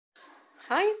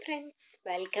Hi friends,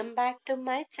 welcome back to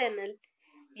my channel.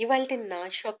 ఇవాళ నా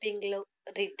షాపింగ్లో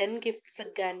రిటర్న్ గిఫ్ట్స్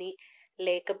కానీ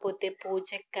లేకపోతే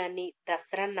పూజకి కానీ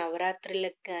దసరా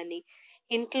నవరాత్రులకు కానీ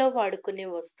ఇంట్లో వాడుకునే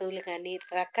వస్తువులు కానీ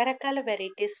రకరకాల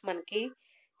వెరైటీస్ మనకి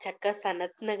చక్కగా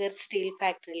సనత్ నగర్ స్టీల్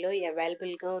ఫ్యాక్టరీలో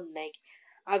అవైలబుల్గా ఉన్నాయి.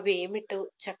 అవి ఏమిటో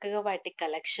చక్కగా వాటి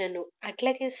కలెక్షను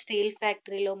అట్లాగే స్టీల్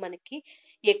ఫ్యాక్టరీలో మనకి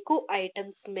ఎక్కువ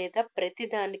ఐటమ్స్ మీద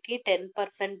ప్రతిదానికి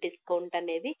 10% డిస్కౌంట్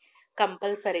అనేది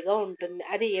కంపల్సరీగా ఉంటుంది.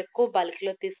 అది ఎక్కువ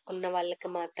బల్క్‌లో తీసుకున్న వాళ్ళకి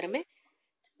మాత్రమే.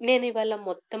 నేను ఇవాళ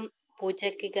మొత్తం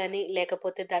పూజకి గాని,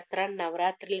 లేకపోతే దసరా,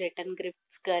 నవరాత్రులు రిటర్న్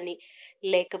గిఫ్ట్స్ గాని,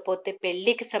 లేకపోతే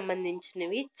పెళ్ళికి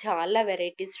సంబంధించినవి చాలా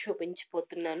వెరైటీస్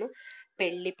చూపించబోతున్నాను.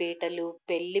 పెళ్లి పీటలు,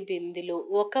 పెళ్లి బిందెలు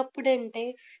ఒకప్పుడంటే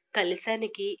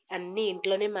కలశానికి అన్నీ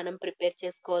ఇంట్లోనే మనం ప్రిపేర్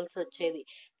చేసుకోవాల్సొచ్చేది.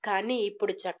 కానీ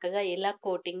ఇప్పుడు చక్కగా ఇలా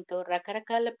కోటింగ్‌తో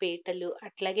రకరకాల పీటలు,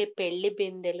 అట్లాగే పెళ్లి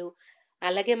బిందెలు,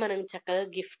 అలాగే మనం చక్కగా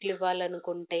గిఫ్ట్లు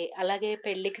ఇవ్వాలనుకుంటే, అలాగే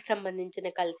పెళ్ళికి సంబంధించిన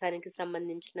కలశానికి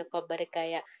సంబంధించిన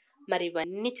కొబ్బరికాయ, మరి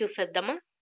ఇవన్నీ చూసేద్దామా?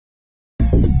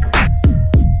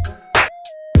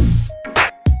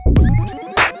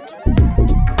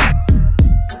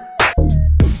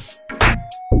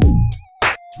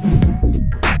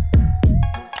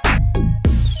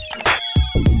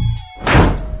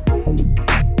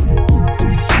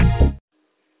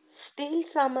 స్టీల్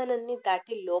సామానన్ని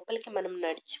దాటి లోపలికి మనం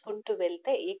నడుచుకుంటూ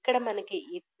వెళ్తే ఇక్కడ మనకి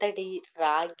ఇత్తడి,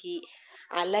 రాగి,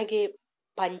 అలాగే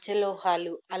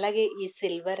పంచలోహాలు, అలాగే ఈ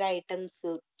సిల్వర్ ఐటమ్స్,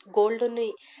 గోల్డ్‌ని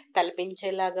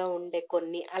తలపించేలాగా ఉండే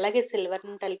కొన్ని, అలాగే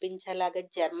సిల్వర్‌ని తలపించేలాగా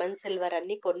జర్మన్ సిల్వర్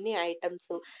అని కొన్ని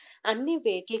ఐటమ్స్ అన్నీ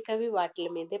వేటిలకవి వాటిల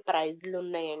మీదే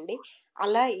ప్రైజ్‌లున్నాయండి.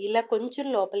 అలా ఇలా కొంచెం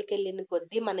లోపలికెళ్ళిన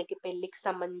కొద్దీ మనకి పెళ్ళికి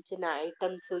సంబంధించిన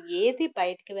ఐటమ్స్ ఏది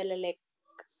బయటికి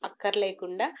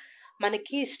అక్కర్లేకుండా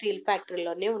మనకి స్టీల్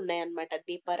ఫ్యాక్టరీలోనే ఉన్నాయన్నమాట.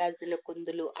 దీపారాజుల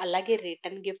కుందులు, అలాగే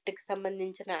రిటర్న్ గిఫ్ట్‌కి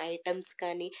సంబంధించిన ఐటమ్స్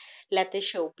కానీ, లేతే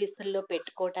షో పీసుల్లో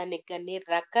పెట్టుకోవటానికి గానీ,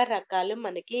 రకరకాలు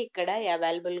మనకి ఇక్కడ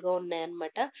అవైలబుల్‌గా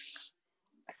ఉన్నాయన్నమాట.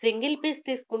 సింగిల్ పీస్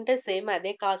తీసుకుంటే సేమ్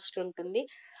అదే కాస్ట్ ఉంటుంది.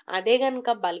 అదే గనుక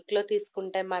బల్క్‌లో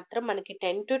తీసుకుంటే మాత్రం మనకి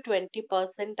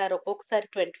 10-20% ఆర్ ఒక్కొక్కసారి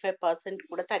 25%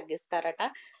 కూడా తగ్గిస్తారట.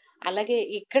 అలాగే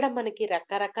ఇక్కడ మనకి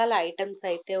రకరకాల ఐటమ్స్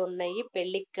అయితే ఉన్నాయి.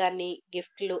 పెళ్ళికి గానీ,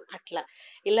 గిఫ్ట్‌లు అట్లా.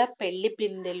 ఇలా పెళ్లి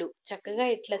బిందెలు చక్కగా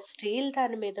ఇట్లా స్టీల్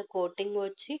దాని మీద కోటింగ్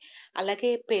వచ్చి,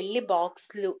 అలాగే పెళ్లి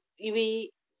బాక్స్‌లు ఇవి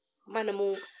మనము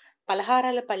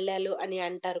పలహారాల పళ్ళాలు అని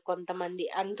అంటారు కొంతమంది.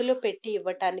 అందులో పెట్టి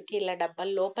ఇవ్వటానికి ఇలా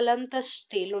డబ్బాలు లోపలంతా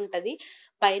స్టీల్ ఉంటది.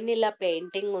 పైన ఇలా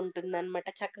పెయింటింగ్ ఉంటుందనమాట.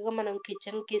 చక్కగా మనం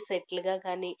కిచెన్‌కి సెట్‌లుగా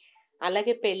గానీ,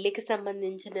 అలాగే పెళ్ళికి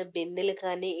సంబంధించిన బిందెలు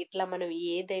కానీ, ఇట్లా మనం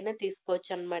ఏదైనా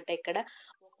తీసుకోవచ్చనమాట ఇక్కడ.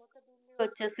 ఒక్కొక్క బిందె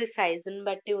వచ్చేసి సైజుని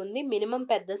బట్టి ఉంది. మినిమమ్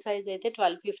పెద్ద సైజ్ అయితే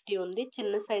 1250 ఉంది.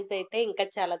 చిన్న సైజ్ అయితే ఇంకా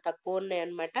చాలా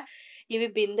తక్కువున్నాయన్నమాట. ఇవి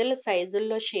బిందెల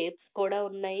సైజుల్లో షేప్స్ కూడా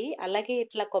ఉన్నాయి. అలాగే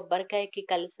ఇట్లా కొబ్బరికాయకి,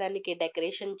 కలశానికి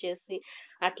డెకరేషన్ చేసి,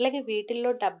 అట్లాగే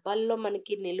వీటిల్లో డబ్బాల్లో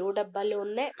మనకి నిలువు డబ్బాలు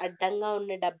ఉన్నాయి. అడ్డంగా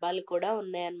ఉన్న డబ్బాలు కూడా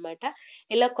ఉన్నాయన్నమాట.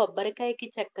 ఇలా కొబ్బరికాయకి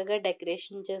చక్కగా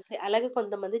డెకరేషన్ చేసి, అలాగే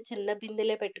కొంతమంది చిన్న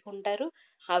బిందెలే పెట్టుకుంటారు.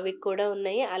 అవి కూడా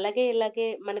ఉన్నాయి. అలాగే ఇలాగే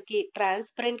మనకి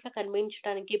ట్రాన్స్‌పరెంట్‌గా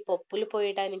కనిపించడానికి పప్పులు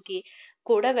పోయడానికి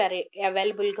కూడా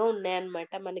అవైలబుల్‌గా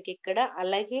ఉన్నాయన్నమాట మనకిక్కడ.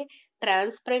 అలాగే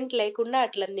ట్రాన్స్‌పరెంట్ లేకుండా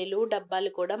అట్లా నిలువు డబ్బాలు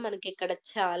కూడా మనకిక్కడ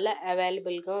చాలా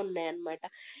అవైలబుల్‌గా ఉన్నాయన్నమాట.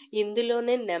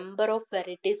 ఇందులోనే నంబర్ ఆఫ్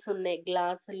వెరైటీస్ ఉన్నాయి.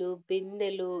 గ్లాసులు,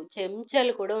 బిందెలు,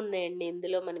 చెంచాలు కూడా ఉన్నాయండి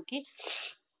ఇందులో మనకి.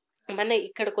 మన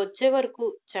ఇక్కడికొచ్చే వరకు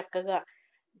చక్కగా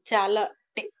చాలా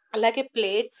టే అలాగే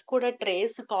ప్లేట్స్ కూడా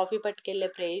ట్రేస్ కాఫీ పట్టుకెళ్ళే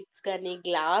ప్లేట్స్ గానీ,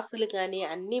 గ్లాసులు గానీ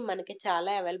అన్నీ మనకి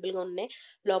చాలా అవైలబుల్‌గా ఉన్నాయి.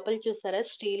 లోపల చూసారా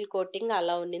స్టీల్ కోటింగ్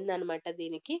అలా ఉన్నిందనమాట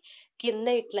దీనికి. కింద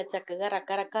ఇట్లా చక్కగా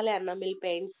రకరకాల ఎనామిల్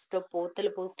పెయింట్స్‌తో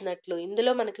పూతలు పూసినట్లు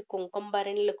ఇందులో మనకి కుంకుమ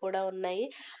భరణులు కూడా ఉన్నాయి.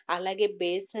 అలాగే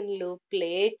బేసిన్‌లు,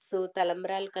 ప్లేట్స్,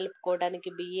 తలంబ్రాలు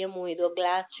కలుపుకోవడానికి బియ్యము, ఇదో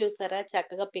గ్లాస్ చూసారా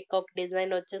చక్కగా పీకాక్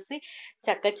డిజైన్ వచ్చేసి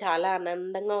చాలా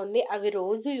ఆనందంగా ఉంది. అవి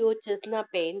రోజు యూజ్ చేసిన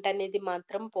పెయింట్ అనేది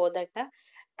మాత్రం పోదట.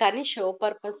 కానీ షో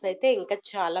పర్పస్ అయితే ఇంకా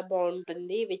చాలా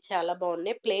బావుంటుంది. ఇవి చాలా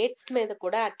బావున్నాయి. ప్లేట్స్ మీద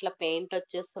కూడా అట్లా పెయింట్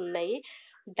వచ్చేసున్నాయి.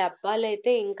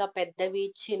 డబ్బాలైతే ఇంకా పెద్దవి,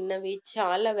 చిన్నవి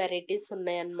చాలా వెరైటీస్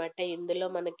ఉన్నాయన్నమాట. ఇందులో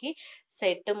మనకి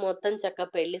సెట్ మొత్తం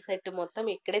పెళ్లి సెట్ మొత్తం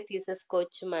ఇక్కడే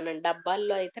తీసేసుకోవచ్చు మనం.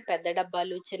 డబ్బాల్లో అయితే పెద్ద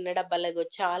డబ్బాలు, చిన్న డబ్బాలు ఇగో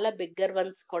చాలా బిగ్గర్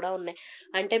వన్స్ కూడా ఉన్నాయి.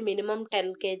 అంటే మినిమమ్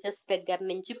 10 కేజెస్ దగ్గర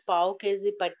నుంచి పావు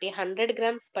కేజీ పట్టి 100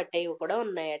 గ్రామ్స్ పట్టేవి కూడా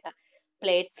ఉన్నాయట.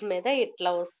 ప్లేట్స్ మీద ఇట్లా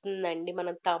వస్తుందండి.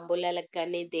 మనం తాంబూలాలకు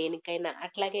గాని, దేనికైనా.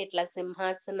 అట్లాగే ఇట్లా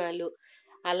సింహాసనాలు,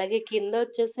 అలాగే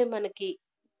కిందొచ్చేసి మనకి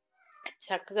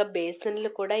చక్కగా బేసిన్‌లు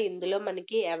కూడా ఇందులో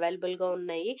మనకి అవైలబుల్‌గా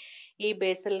ఉన్నాయి. ఈ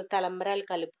బేసిన్‌లు తలంబ్రాలు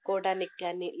కలుపుకోవడానికి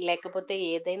కానీ, లేకపోతే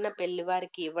ఏదైనా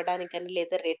పెళ్లివారికి ఇవ్వడానికి కానీ,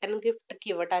 లేదా రిటర్న్ గిఫ్ట్‌కి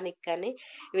ఇవ్వడానికి కానీ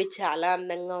ఇవి చాలా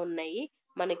అందంగా ఉన్నాయి.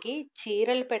 మనకి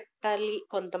చీరలు పెట్టాలి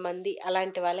కొంతమంది.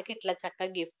 అలాంటి వాళ్ళకి ఇట్లా చక్కగా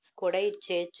గిఫ్ట్స్ కూడా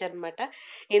ఇచ్చేయొచ్చనమాట.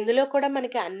 ఇందులో కూడా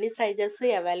మనకి అన్ని సైజెస్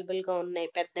అవైలబుల్‌గా ఉన్నాయి.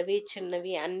 పెద్దవి,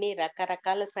 చిన్నవి అన్ని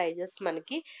రకరకాల సైజెస్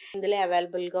మనకి ఇందులో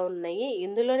అవైలబుల్‌గా ఉన్నాయి.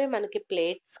 ఇందులోనే మనకి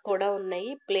ప్లేట్స్ కూడా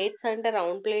ఉన్నాయి. ప్లేట్స్ అంటే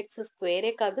రౌండ్ ప్లేట్స్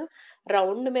స్క్వేరే కాదు,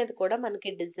 రౌండ్ మీద కూడా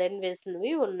మనకి డిజైన్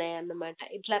వేసినవి ఉన్నాయన్నమాట.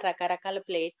 ఇట్లా రకరకాల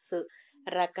ప్లేట్స్,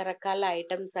 రకరకాల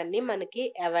ఐటెమ్స్ అన్నీ మనకి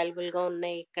అవైలబుల్‌గా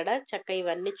ఉన్నాయి ఇక్కడ. చక్కగా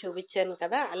ఇవన్నీ చూపిచ్చాను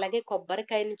కదా! అలాగే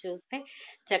కొబ్బరికాయని చూస్తే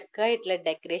చక్కగా ఇట్లా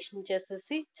డెకరేషన్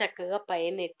చేసేసి చక్కగా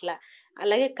పైన ఇట్లా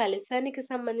అలాగే కలశానికి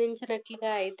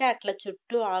సంబంధించినట్లుగా అయితే అట్లా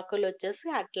చుట్టూ ఆకులొచ్చేసి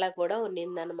అట్లా కూడా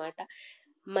ఉన్నిందనమాట.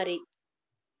 మరి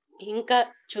ఇంకా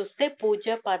చూస్తే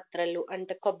పూజా పాత్రలు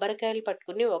అంటే కొబ్బరికాయలు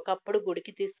పట్టుకుని ఒకప్పుడు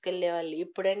గుడికి తీసుకెళ్ళేవాళ్ళు.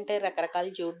 ఇప్పుడంటే రకరకాల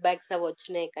జ్యూట్ బ్యాగ్స్ అవి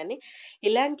వచ్చినాయి కానీ,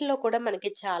 ఇలాంటిలో కూడా మనకి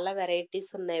చాలా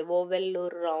వెరైటీస్ ఉన్నాయి. ఓవెల్లు,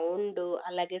 రౌండు,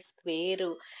 అలాగే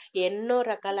స్క్వేరు ఎన్నో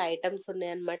రకాల ఐటెమ్స్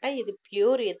ఉన్నాయన్నమాట. ఇది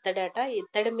ప్యూర్ ఇత్తడట.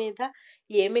 ఇత్తడి మీద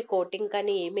ఏమి కోటింగ్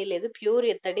కానీ ఏమీ లేదు. ప్యూర్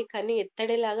ఇత్తడి. కానీ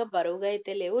ఇత్తడిలాగా బరువుగా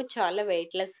అయితే లేవు. చాలా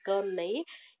వెయిట్‌లెస్‌గా ఉన్నాయి.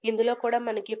 ఇందులో కూడా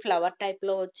మనకి ఫ్లవర్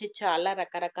టైప్‌లో వచ్చి చాలా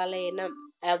రకరకాలైన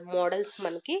మోడల్స్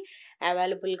మనకి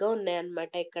అవైలబుల్‌గా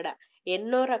ఉన్నాయన్నమాట ఇక్కడ.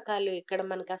 ఎన్నో రకాలు ఇక్కడ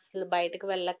మనకసలు బయటకి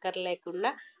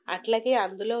వెళ్ళక్కర్లేకుండా అట్లాగే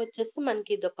అందులో వచ్చేసి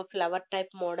మనకి ఇదొక ఫ్లవర్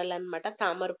టైప్ మోడల్ అన్నమాట.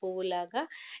 తామర పువ్వులాగా.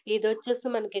 ఇదొచ్చేసి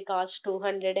మనకి కాస్ట్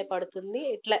 200 పడుతుంది.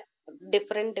 ఇట్లా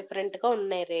డిఫరెంట్‌గా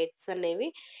ఉన్నాయి రేట్స్ అనేవి.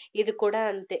 ఇది కూడా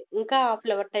అంతే. ఇంకా ఆ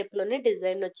ఫ్లవర్ టైప్‌లోనే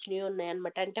డిజైన్ వచ్చినయి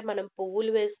ఉన్నాయన్నమాట. అంటే మనం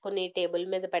పువ్వులు వేసుకొని టేబుల్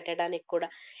మీద పెట్టడానికి కూడా.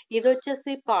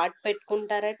 ఇదొచ్చేసి పాట్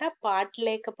పెట్టుకుంటారట. పాట్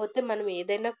లేకపోతే మనం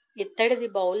ఏదైనా ఇత్తడిది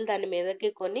బౌల్ దాని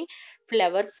మీదకి కొని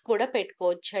ఫ్లవర్స్ కూడా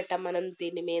పెట్టుకోవచ్చట మనం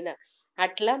దీని మీద.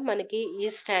 అట్లా మనకి ఈ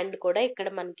స్టాండ్ కూడా ఇక్కడ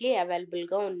మనకి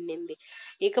అవైలబుల్‌గా ఉండింది.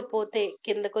 ఇకపోతే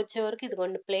కిందకొచ్చే వరకు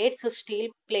ఇదిగోండి ప్లేట్స్, స్టీల్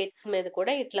ప్లేట్స్ మీద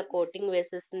కూడా ఇట్లా కోటింగ్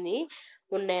వేసేసినయి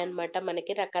ఉన్నాయన్నమాట.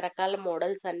 మనకి రకరకాల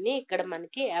మోడల్స్ అన్నీ ఇక్కడ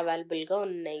మనకి అవైలబుల్‌గా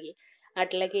ఉన్నాయి.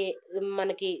 అట్లాగే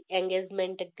మనకి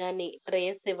ఎంగేజ్‌మెంట్‌కి గాని,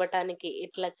 ట్రేస్ ఇవ్వటానికి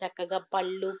ఇట్లా చక్కగా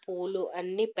పళ్ళు, పూలు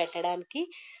అన్నీ పెట్టడానికి,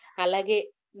 అలాగే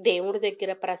దేవుడి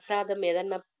దగ్గర ప్రసాదం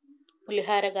ఏదన్నా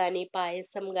పులిహార గాని,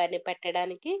 పాయసం గాని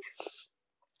పెట్టడానికి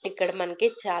ఇక్కడ మనకి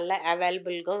చాలా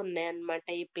అవైలబుల్‌గా ఉన్నాయన్నమాట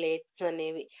ఈ ప్లేట్స్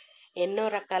అనేవి. ఎన్నో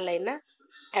రకాలైన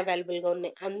అవైలబుల్‌గా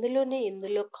ఉన్నాయి. అందులోనే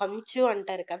ఇందులో కంచు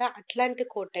అంటారు కదా! అట్లాంటి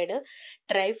కోటెడ్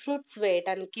డ్రై ఫ్రూట్స్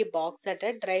వేయటానికి బాక్స్ అట.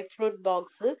 డ్రై ఫ్రూట్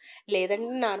బాక్స్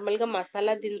లేదంటే నార్మల్‌గా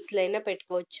మసాలా దినుసులైనా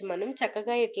పెట్టుకోవచ్చు మనం.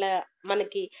 చక్కగా ఇట్లా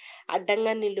మనకి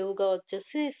అడ్డంగా, నిలువుగా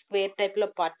వచ్చేసి స్క్వేర్ టైప్‌లో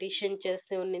పార్టిషన్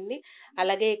చేసి ఉండింది.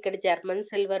 అలాగే ఇక్కడ జర్మన్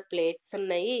సిల్వర్ ప్లేట్స్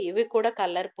ఉన్నాయి. ఇవి కూడా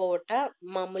కలర్ పోవట.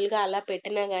 మామూలుగా అలా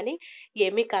పెట్టినా గానీ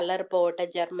ఏమీ కలర్ పోవట.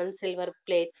 జర్మన్ సిల్వర్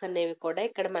ప్లేట్స్ అనేవి కూడా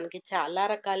ఇక్కడ మనకి చాలా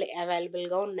రకాలు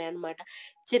అవైలబుల్‌గా ఉన్నాయన్నమాట.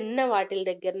 చిన్న వాటిల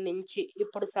దగ్గర నుంచి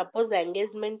ఇప్పుడు సపోజ్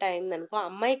ఎంగేజ్‌మెంట్ అయిందనుకో,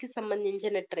 అమ్మాయికి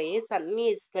సంబంధించిన ట్రేస్ అన్నీ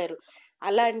ఇస్తారు.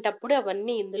 అలాంటప్పుడు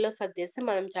అవన్నీ ఇందులో సర్దేసి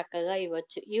మనం చక్కగా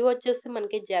ఇవ్వచ్చు. ఇవొచ్చేసి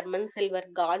మనకి జర్మన్ సిల్వర్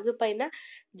గాజు పైన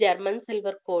జర్మన్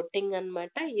సిల్వర్ కోటింగ్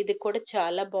అన్నమాట. ఇది కూడా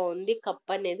చాలా బావుంది.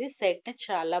 కప్ అనేది సెట్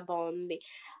చాలా బావుంది.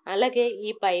 అలాగే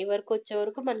ఈ పై వరకొచ్చే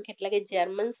వరకు మనకి ఇట్లాగే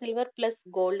German silver plus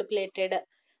gold plated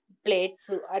plates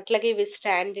అట్లాగే ఇవి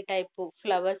స్టాండ్ టైపు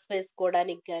ఫ్లవర్స్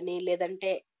వేసుకోవడానికి గానీ,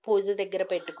 లేదంటే పూజ దగ్గర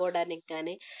పెట్టుకోవడానికి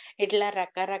గానీ, ఇట్లా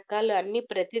రకరకాలు అన్నీ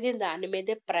ప్రతిదీ దాని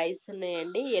మీదే ప్రైస్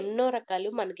ఉన్నాయండి. ఎన్నో రకాలు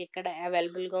మనకిక్కడ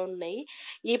అవైలబుల్‌గా ఉన్నాయి.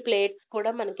 ఈ ప్లేట్స్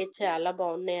కూడా మనకి చాలా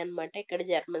బావున్నాయన్నమాట. ఇక్కడ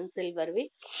జర్మన్ సిల్వర్‌వి.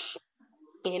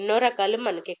 ఎన్నో రకాలు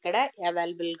మనకిక్కడ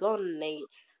అవైలబుల్‌గా ఉన్నాయి.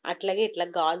 అట్లాగే ఇట్లా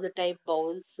గాజు టైప్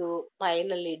బౌల్స్, పైన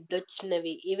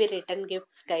లిడ్డొచ్చినవి ఇవి రిటర్న్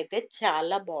గిఫ్ట్స్‌కైతే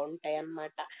చాలా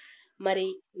బావుంటాయన్నమాట. మరి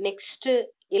నెక్స్ట్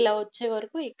ఇలా వచ్చే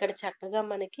వరకు ఇక్కడ చక్కగా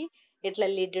మనకి ఇట్లా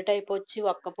లిడ్ టైప్ వచ్చి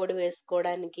ఒక్కపొడి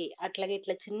వేసుకోవడానికి, అట్లాగే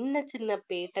ఇట్లా చిన్న చిన్న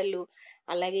పీటలు,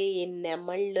 అలాగే ఈ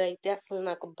నెమళ్ళు అయితే అసలు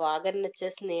నాకు బాగా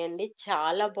నచ్చేసినాయండి.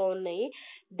 చాలా బావున్నాయి.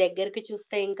 దగ్గరికి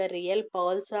చూస్తే ఇంకా రియల్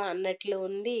పర్ల్సా అన్నట్లు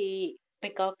ఉంది. ఈ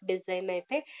పికాక్ డిజైన్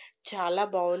అయితే చాలా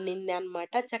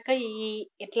బావుండిందనమాట. చక్కగా ఈ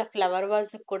ఇట్లా ఫ్లవర్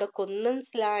వాజ్‌కి కూడా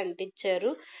కుందన్స్‌లా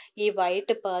అంటించారు. ఈ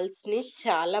వైట్ పర్ల్స్‌ని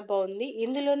చాలా బావుంది.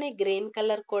 ఇందులోనే గ్రీన్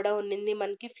కలర్ కూడా ఉన్నింది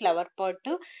మనకి ఫ్లవర్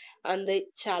పాట్.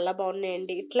 చాలా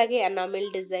బావున్నాయండి. ఇట్లాగే ఎనామిల్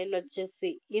డిజైన్ వచ్చేసి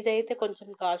ఇదైతే కొంచెం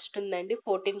కాస్ట్ ఉందండి.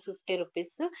 1450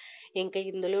 రూపీస్. ఇంకా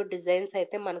ఇందులో డిజైన్స్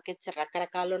అయితే మనకి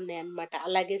రకరకాలున్నాయన్నమాట.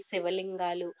 అలాగే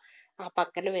శివలింగాలు, ఆ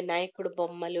పక్కన వినాయకుడు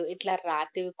బొమ్మలు, ఇట్లా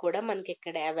రాతివి కూడా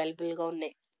మనకిక్కడ అవైలబుల్‌గా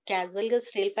ఉన్నాయి. క్యాజువల్‌గా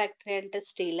స్టీల్ ఫ్యాక్టరీ అంటే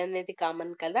స్టీల్ అనేది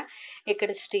కామన్ కదా!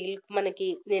 ఇక్కడ స్టీల్ మనకి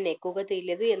నేను ఎక్కువగా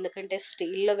తీయలేదు. ఎందుకంటే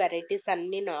స్టీల్‌లో వెరైటీస్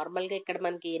అన్నీ నార్మల్‌గా ఇక్కడ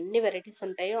మనకి ఎన్ని వెరైటీస్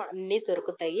ఉంటాయో అన్నీ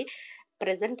దొరుకుతాయి.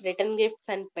 ప్రెజెంట్ రిటర్న్ గిఫ్ట్స్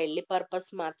అండ్ పెళ్లి పర్పస్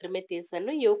మాత్రమే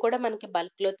తీశాను. ఇవి కూడా మనకి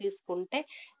బల్క్‌లో తీసుకుంటే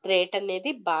రేట్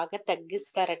అనేది బాగా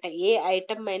తగ్గిస్తారట. ఏ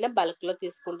ఐటెమ్ అయినా బల్క్‌లో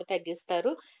తీసుకుంటే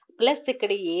తగ్గిస్తారు. ప్లస్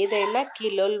ఇక్కడ ఏదైనా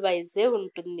కిలోల వైజే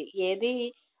ఉంటుంది. ఏది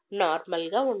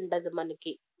నార్మల్గా ఉండదు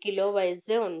మనకి. కిలో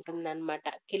వైజే ఉంటుందన్నమాట.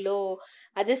 కిలో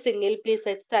అదే సింగిల్ పీస్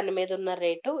అయితే దాని మీద ఉన్న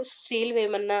రేటు, స్టీల్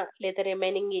ఏమన్నా లేదా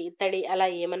రిమైనింగ్ ఇత్తడి అలా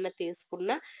ఏమన్నా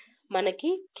తీసుకున్నా మనకి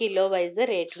కిలో వైజ్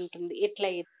రేట్ ఉంటుంది. ఇట్లా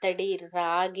ఇత్తడి,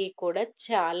 రాగి కూడా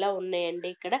చాలా ఉన్నాయండి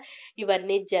ఇక్కడ.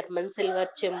 ఇవన్నీ జర్మన్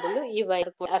సిల్వర్ చెంబులు.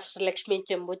 అష్టలక్ష్మి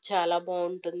చెంబు చాలా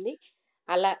బాగుంటుంది.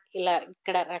 అలా ఇలా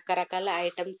ఇక్కడ రకరకాల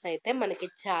ఐటమ్స్ అయితే మనకి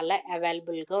చాలా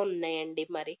అవైలబుల్గా ఉన్నాయండి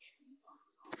మరి.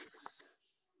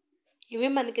 ఇవి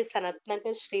మనకి సనత్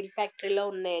నగర్ స్టీల్ ఫ్యాక్టరీలో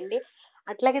ఉన్నాయండి.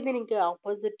 అట్లాగే దీనికి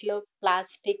ఆపోజిట్ లో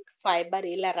ప్లాస్టిక్, ఫైబర్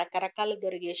ఇలా రకరకాలు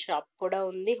దొరికే షాప్ కూడా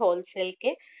ఉంది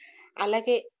హోల్సేల్‌కే.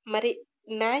 అలాగే మరి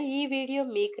నా ఈ వీడియో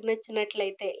మీకు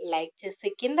నచ్చినట్లయితే లైక్ చేసి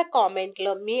కింద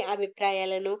కామెంట్‌లో మీ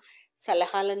అభిప్రాయాలను,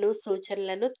 సలహాలను,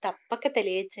 సూచనలను తప్పక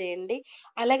తెలియచేయండి.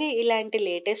 అలాగే ఇలాంటి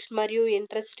లేటెస్ట్ మరియు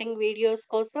ఇంట్రెస్టింగ్ వీడియోస్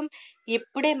కోసం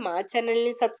ఇప్పుడే మా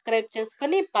ఛానల్‌ని సబ్స్క్రైబ్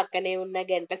చేసుకొని పక్కనే ఉన్న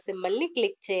గంట సింబల్‌ని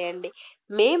క్లిక్ చేయండి.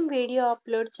 మేం వీడియో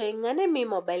అప్లోడ్ చేయంగానే మీ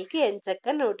మొబైల్‌కి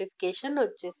ఎంచక్కా నోటిఫికేషన్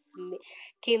వచ్చేస్తుంది.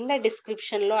 కింద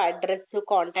డిస్క్రిప్షన్‌లో అడ్రస్,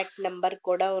 కాంటాక్ట్ నంబర్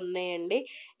కూడా ఉన్నాయండి.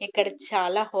 ఇక్కడ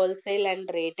చాలా హోల్సేల్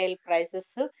అండ్ రీటైల్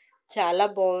ప్రైసెస్ చాలా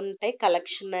బాగుంటాయి.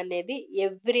 కలెక్షన్ అనేది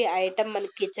ఎవ్రీ ఐటమ్ మన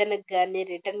కిచెన్‌కి గానీ,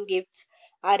 రిటర్న్ గిఫ్ట్స్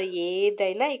ఆర్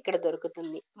ఏదైనా ఇక్కడ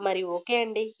దొరుకుతుంది. మరి ఓకే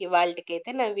అండి.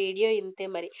 ఇవాల్టికైతే నా వీడియో ఇంతే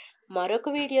మరి. మరొక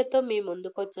వీడియోతో మీ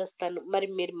ముందుకొచ్చేస్తాను. మరి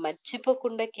మీరు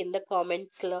మర్చిపోకుండా కింద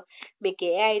కామెంట్స్‌లో మీకు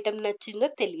ఏ ఐటెమ్ నచ్చిందో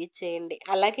తెలియచేయండి.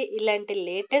 అలాగే ఇలాంటి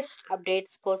లేటెస్ట్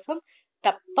అప్డేట్స్ కోసం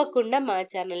తప్పకుండా మా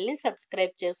ఛానల్‌ని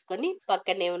సబ్స్క్రైబ్ చేసుకొని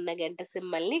పక్కనే ఉన్న గంట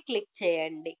సింబల్‌ని క్లిక్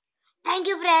చేయండి. Thank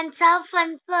you, friends. Have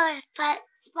fun for fun.